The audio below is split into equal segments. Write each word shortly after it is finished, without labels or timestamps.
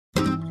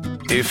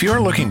If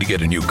you're looking to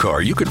get a new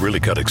car, you could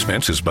really cut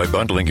expenses by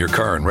bundling your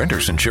car and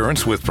renter's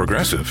insurance with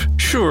Progressive.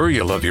 Sure,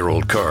 you love your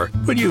old car,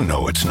 but you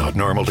know it's not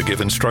normal to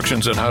give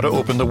instructions on how to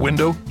open the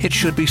window. It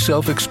should be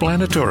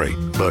self-explanatory,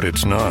 but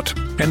it's not.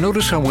 And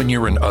notice how when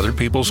you're in other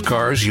people's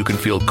cars, you can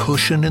feel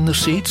cushion in the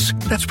seats?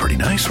 That's pretty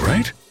nice,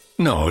 right?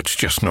 No, it's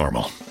just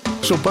normal.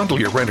 So bundle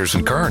your renter's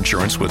and car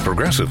insurance with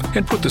Progressive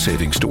and put the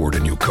savings toward a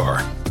new car.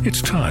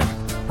 It's time.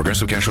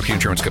 Progressive Casualty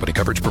Insurance Company.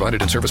 Coverage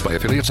provided and serviced by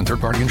affiliates and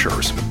third-party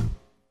insurers.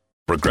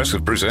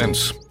 Progressive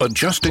presents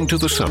Adjusting to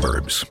the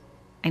Suburbs.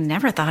 I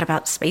never thought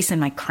about space in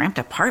my cramped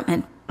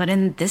apartment, but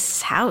in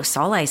this house,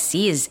 all I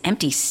see is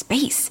empty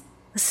space.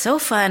 The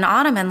sofa and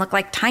ottoman look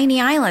like tiny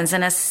islands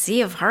in a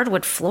sea of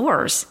hardwood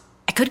floors.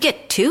 I could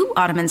get 2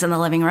 ottomans in the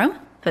living room,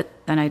 but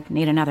then I'd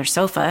need another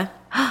sofa.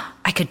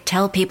 I could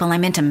tell people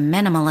I'm into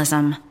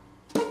minimalism.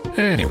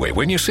 Anyway,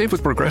 when you save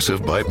with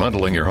Progressive by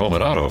bundling your home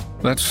and auto,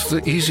 that's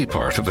the easy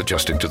part of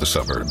adjusting to the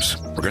suburbs.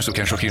 Progressive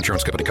Casualty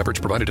Insurance Company.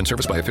 Coverage provided and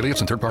serviced by affiliates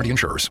and third-party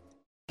insurers.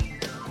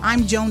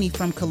 I'm Joni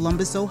from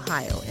Columbus,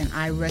 Ohio, and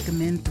I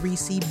recommend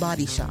 3C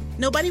Body Shop.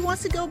 Nobody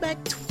wants to go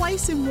back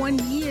twice in 1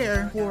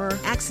 year for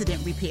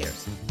accident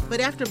repairs.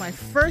 But after my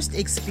first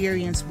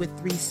experience with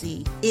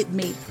 3C, it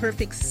made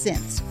perfect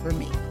sense for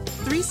me.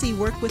 3C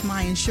worked with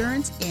my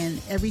insurance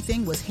and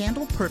everything was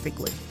handled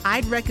perfectly.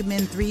 I'd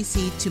recommend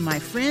 3C to my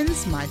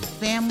friends, my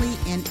family,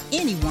 and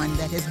anyone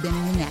that has been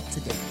in an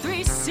accident.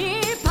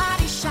 3C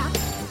Body Shop,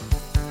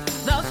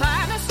 the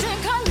finest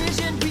in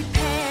collision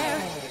repair.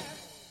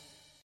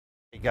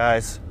 Hey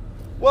guys,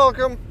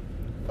 welcome.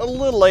 A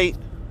little late,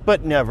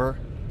 but never.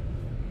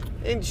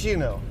 And you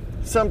know,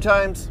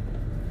 sometimes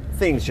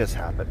things just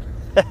happen.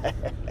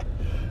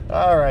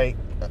 All right,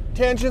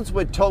 Tangents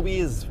with Toby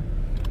is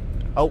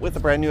out with a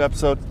brand new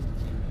episode.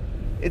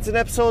 It's an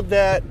episode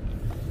that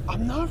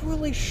I'm not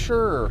really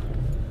sure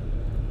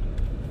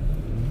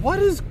what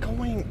is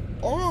going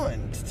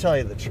on, to tell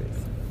you the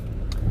truth.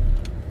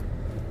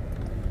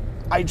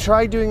 I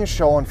tried doing a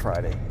show on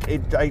Friday.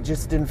 I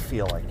just didn't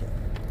feel like it.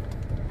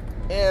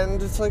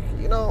 And it's like,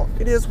 you know,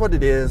 it is what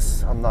it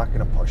is. I'm not going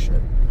to push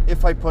it.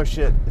 If I push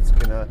it, it's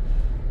going to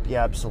be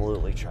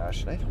absolutely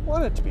trash. And I don't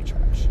want it to be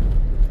trash.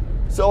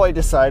 So I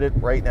decided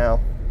right now,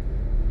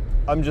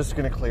 I'm just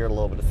going to clear a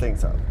little bit of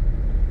things up.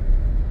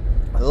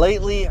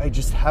 Lately, I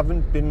just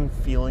haven't been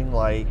feeling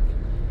like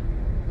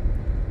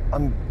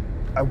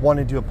I want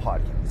to do a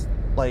podcast.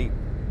 Like,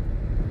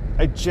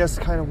 I just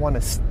kind of want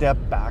to step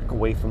back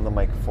away from the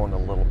microphone a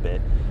little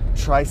bit,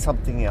 try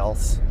something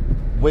else,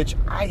 which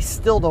I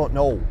still don't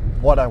know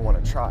what I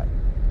want to try.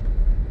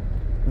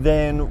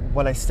 Then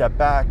when I step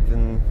back,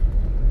 then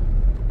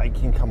I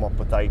can come up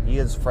with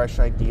ideas, fresh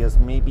ideas,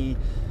 maybe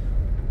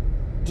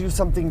do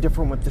something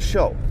different with the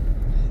show.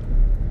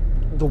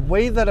 The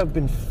way that I've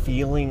been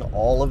feeling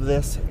all of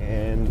this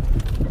and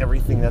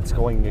everything that's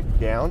going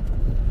down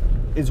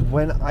is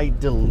when I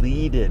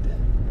deleted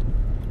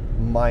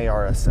my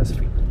RSS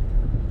feed.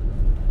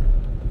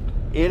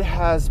 It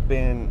has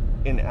been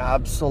an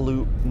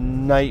absolute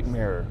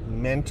nightmare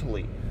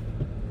mentally,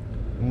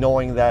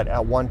 knowing that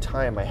at one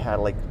time I had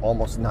like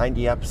almost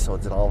 90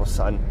 episodes, and all of a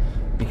sudden,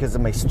 because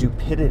of my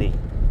stupidity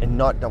and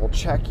not double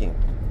checking,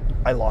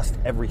 I lost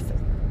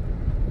everything.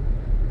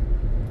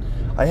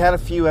 I had a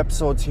few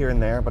episodes here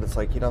and there, but it's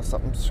like, you know,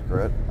 something,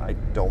 screw it. I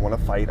don't want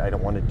to fight. I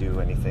don't want to do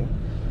anything.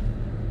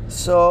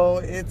 So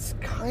it's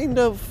kind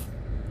of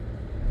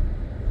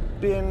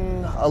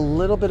been a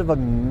little bit of a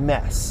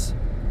mess,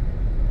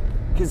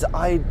 because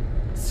I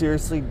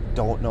seriously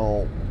don't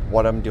know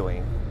what I'm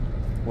doing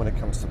when it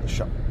comes to the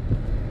show.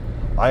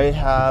 I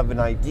have an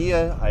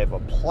idea, I have a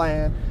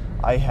plan,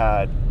 I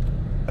had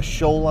a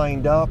show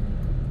lined up,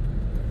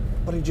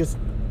 but I just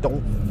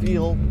don't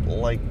feel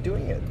like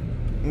doing it.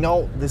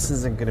 No, this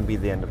isn't going to be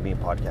the end of me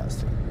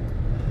podcasting.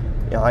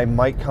 You know, I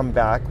might come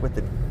back with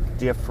a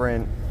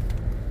different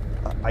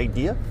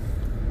idea,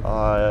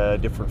 a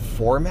different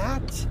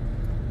format,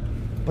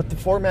 but the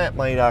format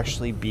might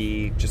actually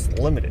be just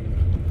limited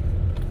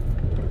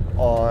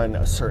on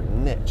a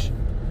certain niche.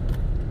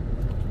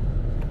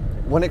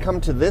 When it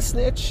comes to this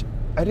niche,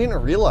 I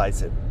didn't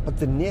realize it, but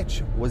the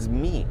niche was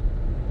me.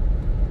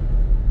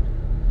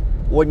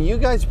 When you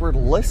guys were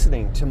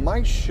listening to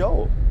my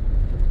show,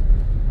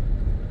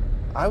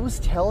 I was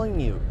telling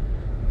you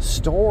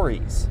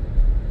stories,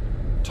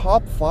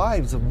 top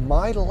 5s of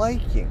my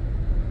liking.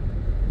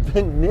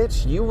 The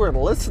niche you were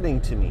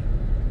listening to me,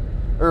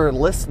 or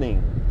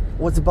listening,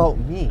 was about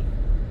me.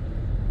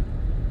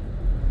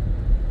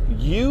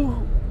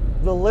 You,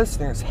 the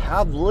listeners,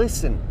 have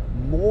listened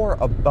more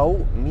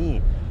about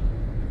me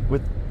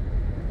with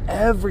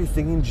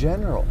everything in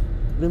general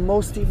than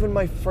most even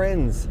my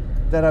friends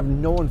that I've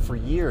known for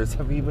years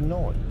have even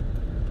known.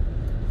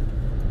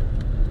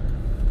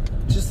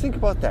 Just think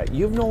about that.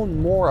 You've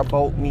known more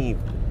about me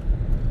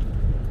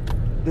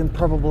than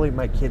probably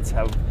my kids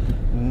have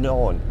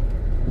known.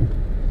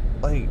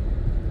 Like,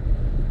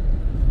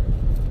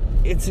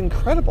 it's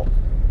incredible.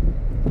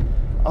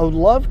 I would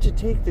love to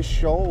take the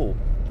show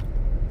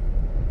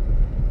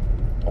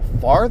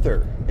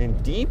farther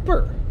and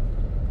deeper,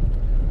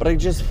 But I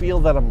just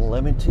feel that I'm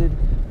limited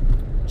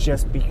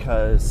just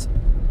because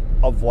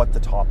of what the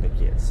topic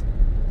is.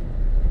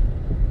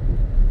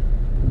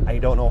 I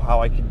don't know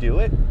how I could do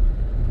it.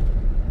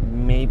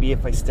 Maybe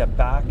if I step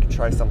back,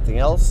 try something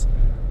else.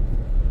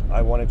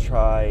 I want to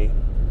try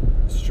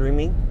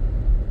streaming.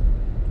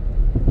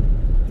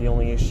 The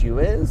only issue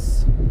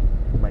is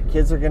my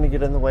kids are going to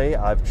get in the way.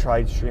 I've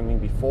tried streaming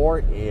before.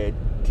 It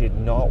did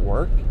not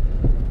work.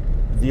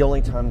 The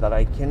only time that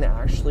I can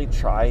actually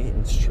try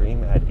and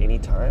stream at any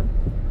time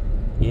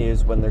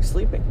is when they're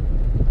sleeping.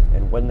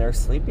 And when they're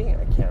sleeping,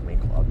 I can't make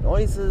loud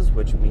noises,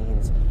 which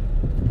means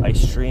I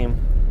stream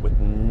with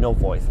no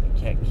voice. I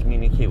can't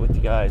communicate with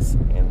you guys,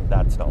 and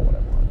that's not what I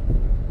want.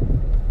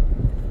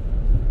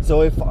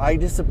 So if I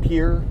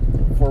disappear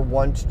for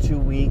 1 to 2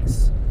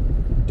 weeks,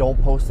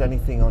 don't post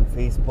anything on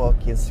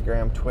Facebook,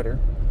 Instagram, Twitter.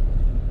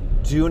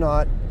 Do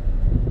not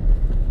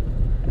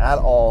at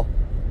all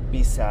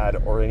be sad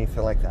or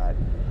anything like that.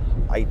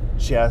 I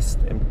just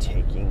am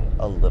taking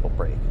a little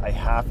break. I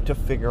have to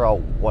figure out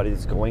what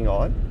is going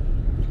on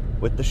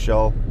with the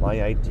show,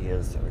 my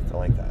ideas, everything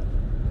like that.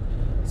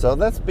 So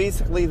that's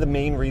basically the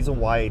main reason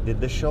why I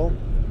did this show,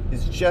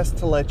 is just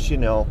to let you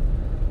know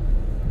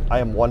I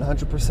am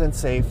 100%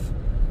 safe.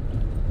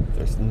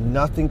 There's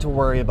nothing to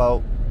worry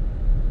about.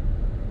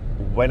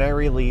 When I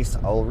release,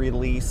 I'll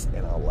release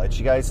and I'll let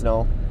you guys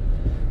know.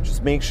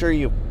 Just make sure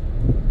you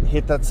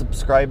hit that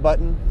subscribe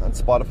button on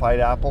Spotify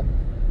and Apple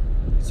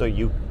so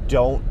you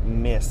don't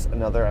miss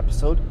another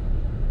episode.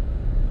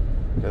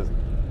 Because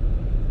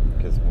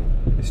of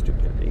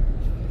stupidity.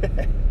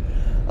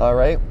 All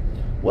right.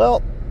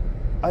 Well,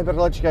 I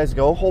better let you guys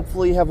go.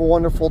 Hopefully you have a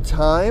wonderful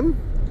time,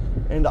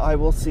 and I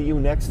will see you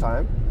next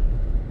time.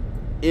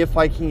 If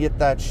I can get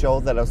that show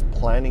that I was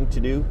planning to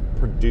do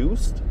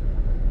produced,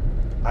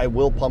 I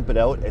will pump it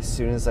out as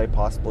soon as I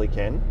possibly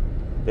can.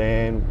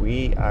 Then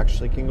we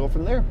actually can go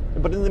from there.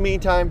 But in the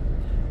meantime,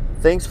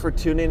 thanks for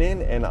tuning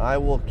in, and I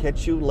will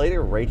catch you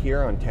later right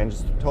here on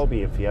Tangents with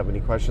Toby. If you have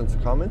any questions or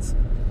comments,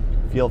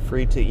 feel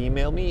free to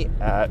email me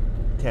at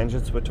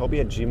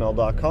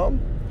tangentswithtoby@gmail.com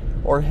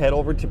or head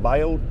over to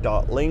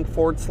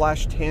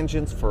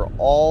bio.link/tangents for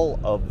all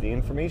of the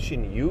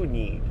information you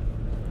need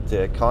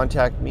to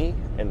contact me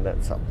and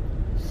then some.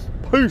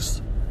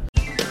 Peace!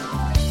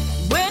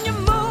 When you're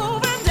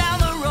moving down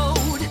the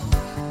road,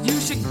 you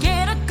should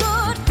get a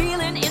good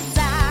feeling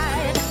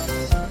inside.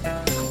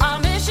 Our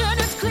mission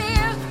is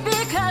clear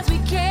because we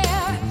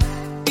care.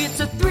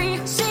 It's a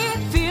 3C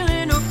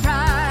feeling of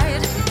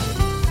pride.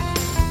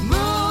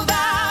 Move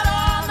out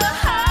on the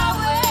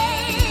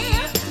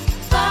highway.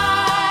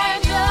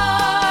 Find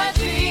your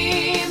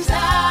dreams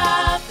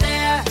out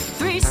there.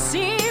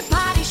 3C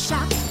Body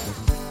Shop,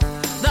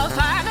 the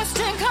finest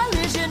in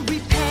collision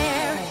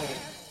repair.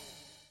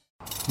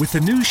 With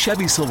the new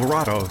Chevy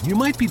Silverado, you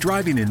might be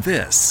driving in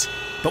this.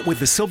 But with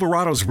the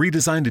Silverado's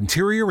redesigned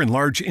interior and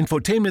large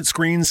infotainment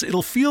screens,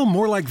 it'll feel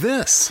more like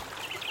this.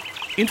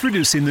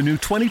 Introducing the new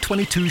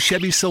 2022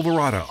 Chevy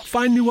Silverado.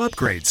 Find new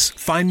upgrades.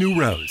 Find new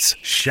roads.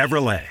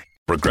 Chevrolet.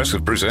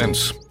 Progressive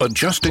presents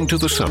Adjusting to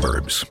the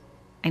Suburbs.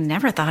 I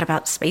never thought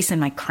about space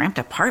in my cramped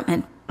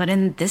apartment, but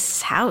in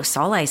this house,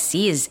 all I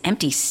see is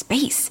empty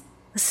space.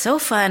 The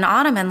sofa and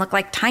ottoman look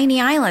like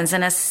tiny islands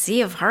in a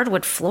sea of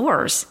hardwood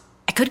floors.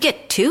 I could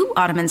get 2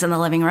 ottomans in the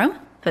living room,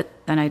 but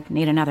then I'd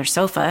need another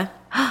sofa.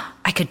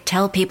 I could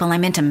tell people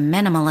I'm into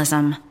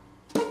minimalism.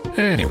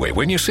 Anyway,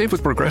 when you save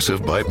with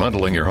Progressive by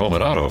bundling your home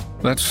and auto,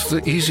 that's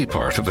the easy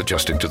part of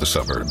adjusting to the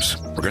suburbs.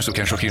 Progressive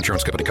Casualty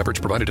Insurance Company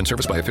coverage provided in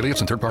service by affiliates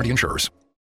and third-party insurers.